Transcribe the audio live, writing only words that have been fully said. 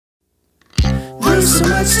There's so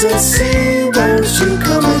much to see, why don't you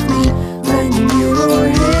come with me? Lending you a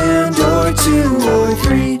hand, or two, or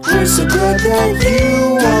three. We're so glad that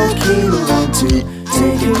you all came along to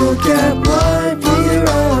take a look at what we're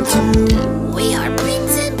up to. We are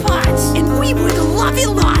Beans and Pots, and we would love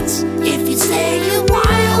you lots if you stay a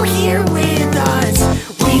while here with us.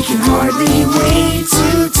 We can hardly wait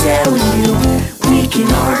to tell you. We can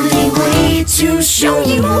hardly wait to show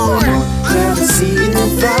you more. Grab a seat and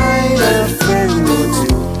invite a friend or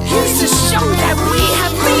two. Here's the show that we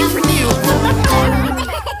have made for you.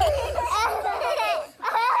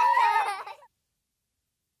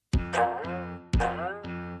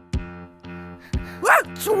 What?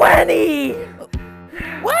 20!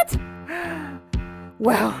 What?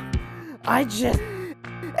 Well,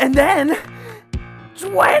 and then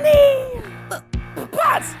 20!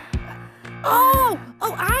 Pots! Oh,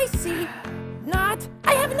 I see.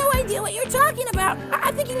 I have no idea what you're talking about.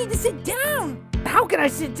 I think you need to sit down. How can I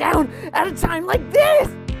sit down at a time like this?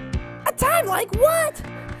 A time like what?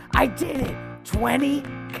 I did it. 20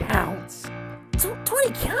 counts.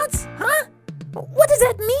 20 counts? Huh? What does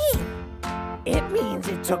that mean? It means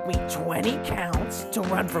it took me 20 counts to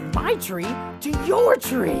run from my tree to your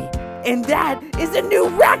tree. And that is a new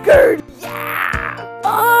record! Yeah!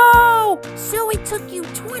 Oh, so it took you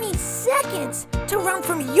 20 seconds to run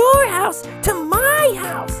from your house to my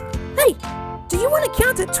house. Hey, do you want to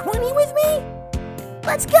count to 20 with me?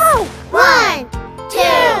 Let's go! 1, 2,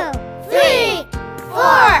 3,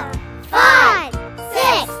 4, 5,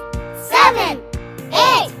 6, 7,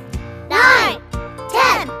 8, 9,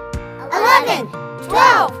 10, 11,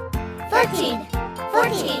 12, 13,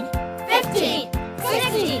 14, 15,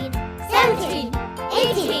 16, 17,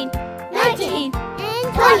 18, 19, and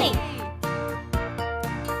 20.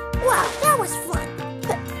 Wow, that was fun.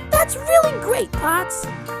 That's really great, Pots.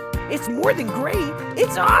 It's more than great.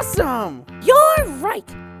 It's awesome. You're right.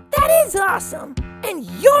 That is awesome. And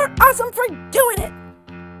you're awesome for doing it.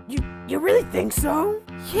 You really think so?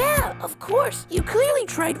 Yeah, of course. You clearly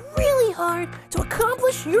tried really hard to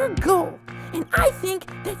accomplish your goal. And I think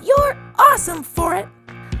that you're awesome for it.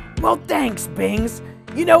 Well, thanks, Bings.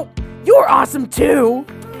 You know, you're awesome too.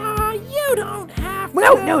 You don't have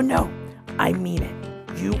to. No. I mean it.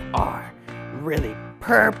 You are really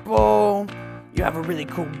purple. You have a really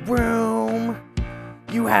cool room.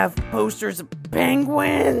 You have posters of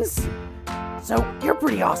penguins. So you're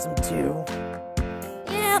pretty awesome too.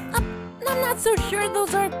 Yeah, I'm not so sure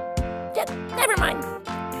those are... Yeah, never mind.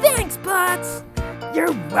 Thanks, Pots.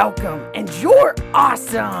 You're welcome, and you're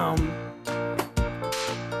awesome.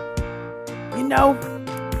 You know,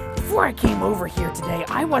 before I came over here today,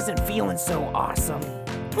 I wasn't feeling so awesome.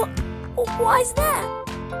 Why's that?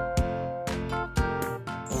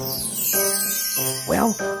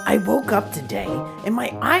 Well, I woke up today and my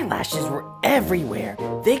eyelashes were everywhere.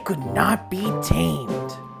 They could not be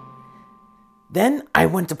tamed. Then I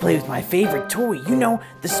went to play with my favorite toy, you know,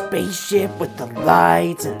 the spaceship with the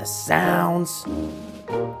lights and the sounds.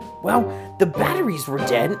 Well, the batteries were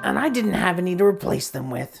dead and I didn't have any to replace them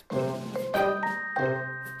with.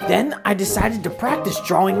 Then I decided to practice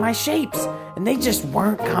drawing my shapes, and they just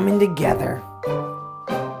weren't coming together.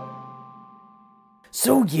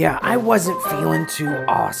 So yeah, I wasn't feeling too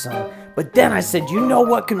awesome. But then I said, you know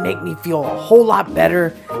what could make me feel a whole lot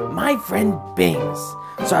better? My friend Bings.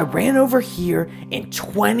 So I ran over here in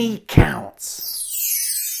 20 counts.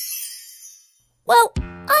 Well,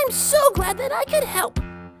 I'm so glad that I could help.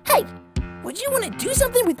 Hey, would you want to do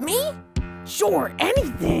something with me? Sure,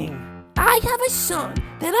 anything. I have a song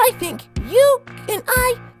that I think you and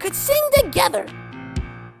I could sing together.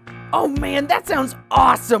 Oh man, that sounds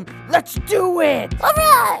awesome. Let's do it. All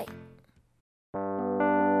right.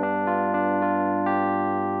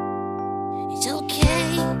 It's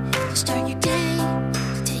okay to start your day,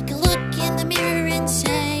 to take a look in the mirror and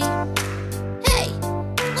say, hey,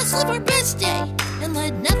 let's live our best day and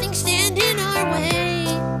let nothing stand in our way.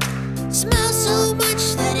 Smile so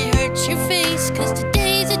much that it hurts your face, 'cause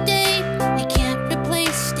today's a day you can't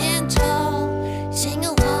replace. Stand tall, sing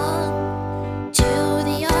along to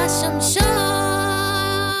the awesome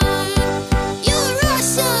song. You're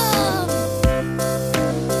awesome.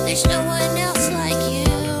 There's no one else like you.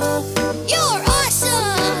 You're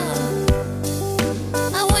awesome.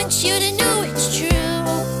 I want you to know it's true.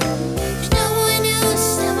 There's no one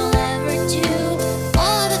else that will ever do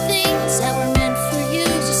all the things that were meant for you.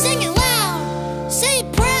 So sing it loud, say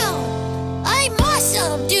it proud. I'm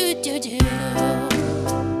awesome. Do do do.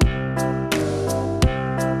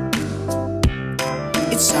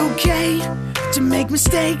 It's okay to make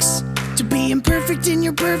mistakes, to be imperfect in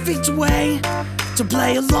your perfect way, to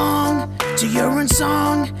play along to your own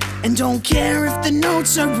song and don't care if the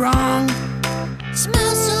notes are wrong.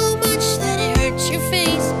 Smile so much that it hurts your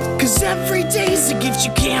face. 'Cause every day's a gift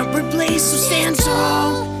you can't replace. So stand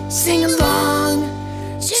tall, sing along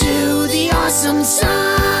to the awesome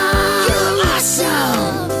song. You're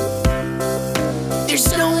awesome.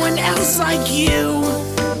 There's no one else like you.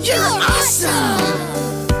 You're awesome.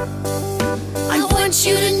 I want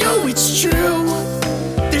you to know it's true.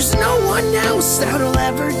 There's no one else that'll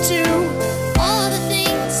ever do All the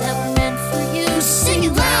things that were meant for you. Sing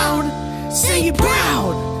it loud, say it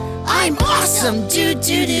proud. I'm awesome,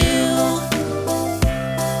 do-do-do.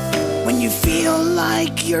 When you feel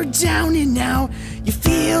like you're down and out, you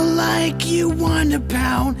feel like you wanna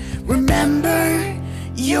pout, remember,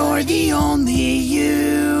 you're the only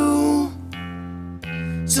you.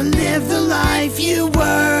 So live the life you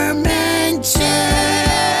were meant to.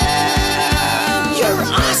 You're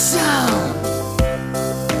awesome.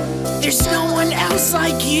 There's no one else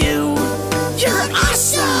like you. You're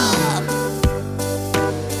awesome.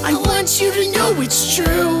 I want you to know it's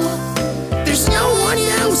true. There's no one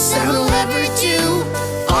else that'll ever do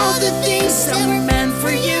all the things that were meant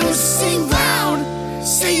for you. Sing loud,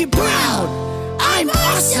 say it proud. I'm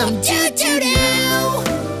awesome, do-do-do.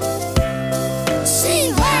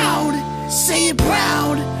 Sing loud, say it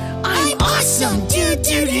proud. I'm awesome,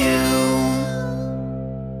 do-do-do.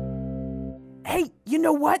 Hey, you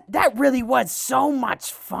know what? That really was so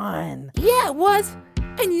much fun. Yeah, it was.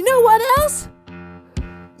 And you know what else?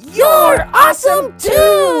 You're awesome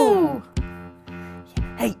too!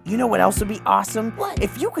 Hey, you know what else would be awesome? What?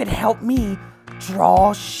 If you could help me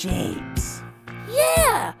draw shapes.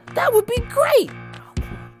 Yeah, that would be great.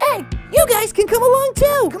 Hey, you guys can come along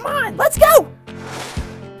too. Come on. Let's go.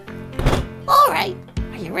 All right,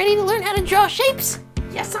 are you ready to learn how to draw shapes?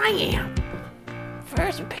 Yes, I am.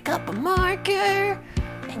 First, we pick up a marker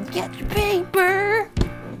and get your paper.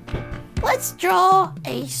 Let's draw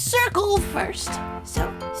a circle first. So,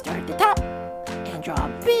 start at the top and draw a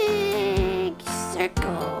big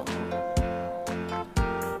circle.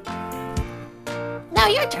 Now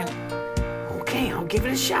your turn. Okay, I'll give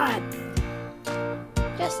it a shot.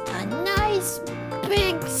 Just a nice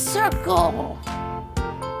big circle.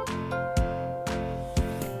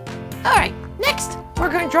 All right, next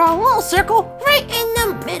we're gonna draw a little circle right in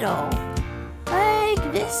the middle, like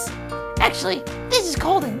this. Actually, this is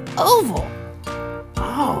called an oval.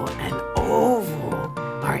 Oh, an oval.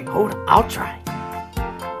 All right, hold on. I'll try.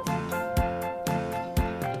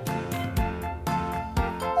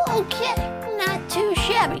 Okay, not too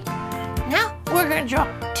shabby. Now we're gonna draw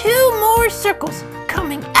 2 more circles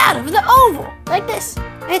coming out of the oval, like this.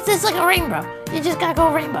 It's just like a rainbow. You just gotta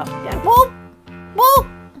go rainbow. Yeah, whoop, whoop.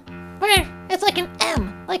 Okay, it's like an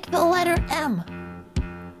M, like the letter M.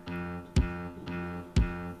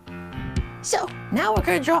 So now we're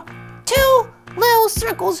gonna draw 2 little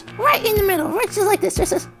circles right in the middle, right just like this.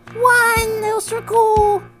 Just 1 little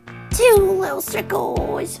circle, 2 little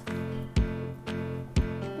circles.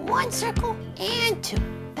 1 circle and 2.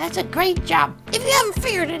 That's a great job. If you haven't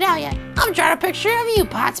figured it out yet, I'm drawing a picture of you,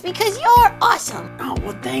 Potts, because you're awesome. Oh,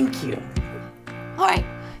 well, thank you. All right,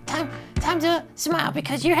 time to smile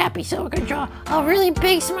because you're happy. So we're gonna draw a really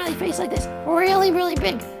big smiley face like this. Really, really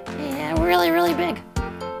big. Yeah, really, really big.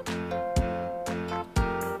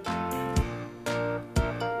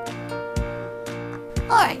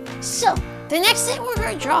 All right, so the next thing we're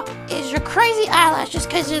gonna draw is your crazy eyelashes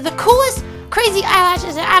because they're the coolest crazy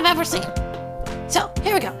eyelashes that I've ever seen. So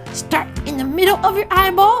here we go. Start in the middle of your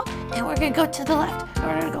eyeball, and we're gonna go to the left. And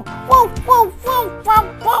we're gonna go whoa, whoa, whoa, whoa,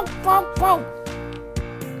 whoa, whoa, whoa.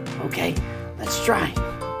 Okay, let's try.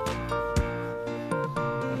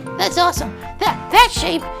 That's awesome. That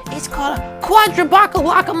shape is called a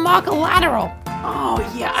quadrilateral. Oh,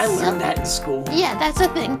 yeah, I learned that in school. Yeah, that's a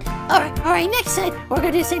thing. All right. Next side, we're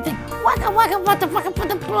gonna do the same thing. Waka waka waka waka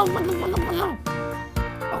waka waka.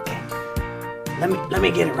 Okay, let me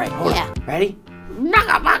get it right. Hold Yeah. on. Ready?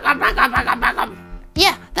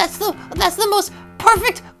 Yeah, that's the most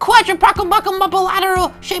perfect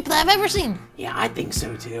quadrilateral shape that I've ever seen. Yeah, I think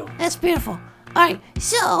so too. That's beautiful. All right,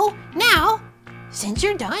 so now, since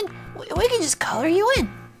you're done, we can just color you in.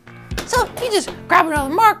 So you just grab another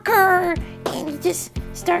marker and you just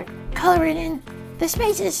start coloring in the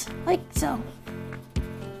spaces, like so.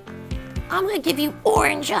 I'm gonna give you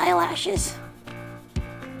orange eyelashes,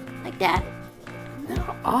 like that.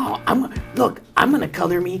 Oh, I'm gonna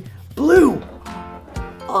color me blue.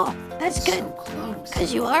 Oh, that's good,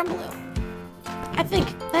 because you are blue. I think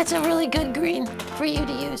that's a really good green for you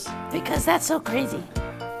to use, because that's so crazy.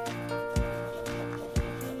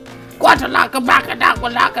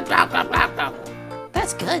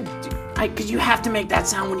 That's good. Because you have to make that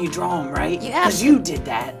sound when you draw them, right? You have Because you did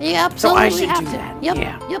that. You So I absolutely should have do to. that. Yep,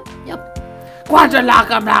 Yeah. yep.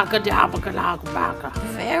 Quadra-laka-blaka-dabaka-laka-baka.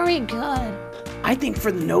 Very good. I think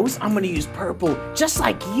for the nose, I'm going to use purple, just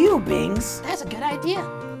like you, Bings. That's a good idea.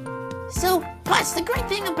 So, plus the great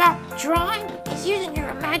thing about drawing is using your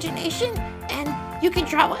imagination, and you can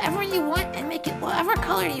draw whatever you want and make it whatever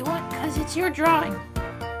color you want because it's your drawing.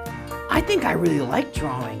 I think I really like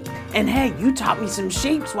drawing. And hey, you taught me some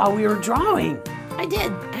shapes while we were drawing. I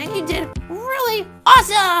did, and you did really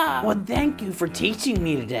awesome! Well, thank you for teaching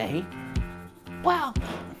me today. Wow,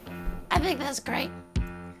 I think that's great.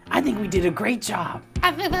 I think we did a great job.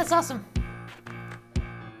 I think that's awesome.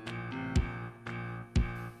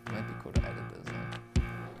 Might be cool to edit those in.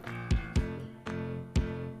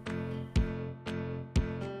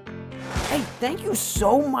 Hey, thank you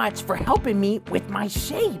so much for helping me with my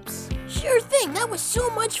shapes. Sure thing, that was so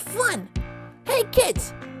much fun. Hey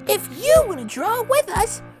kids, if you want to draw with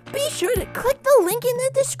us, be sure to click the link in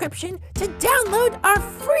the description to download our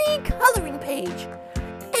free coloring page.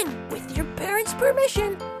 And with your parents'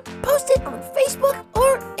 permission, post it on Facebook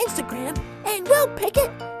or Instagram, and we'll pick it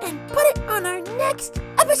and put it on our next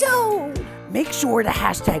episode. Make sure to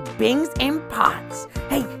hashtag Bings and Pots.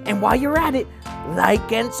 Hey, and while you're at it,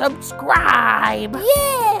 like and subscribe.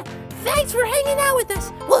 Yeah, thanks for hanging out with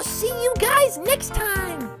us. We'll see you guys next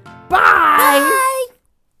time. Bye. Bye.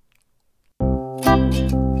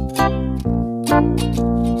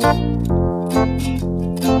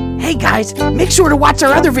 Hey guys, make sure to watch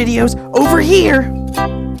our other videos over here.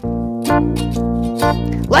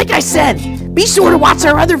 Like I said, be sure to watch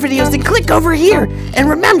our other videos and click over here. And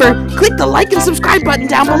remember, click the like and subscribe button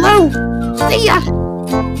down below. See ya!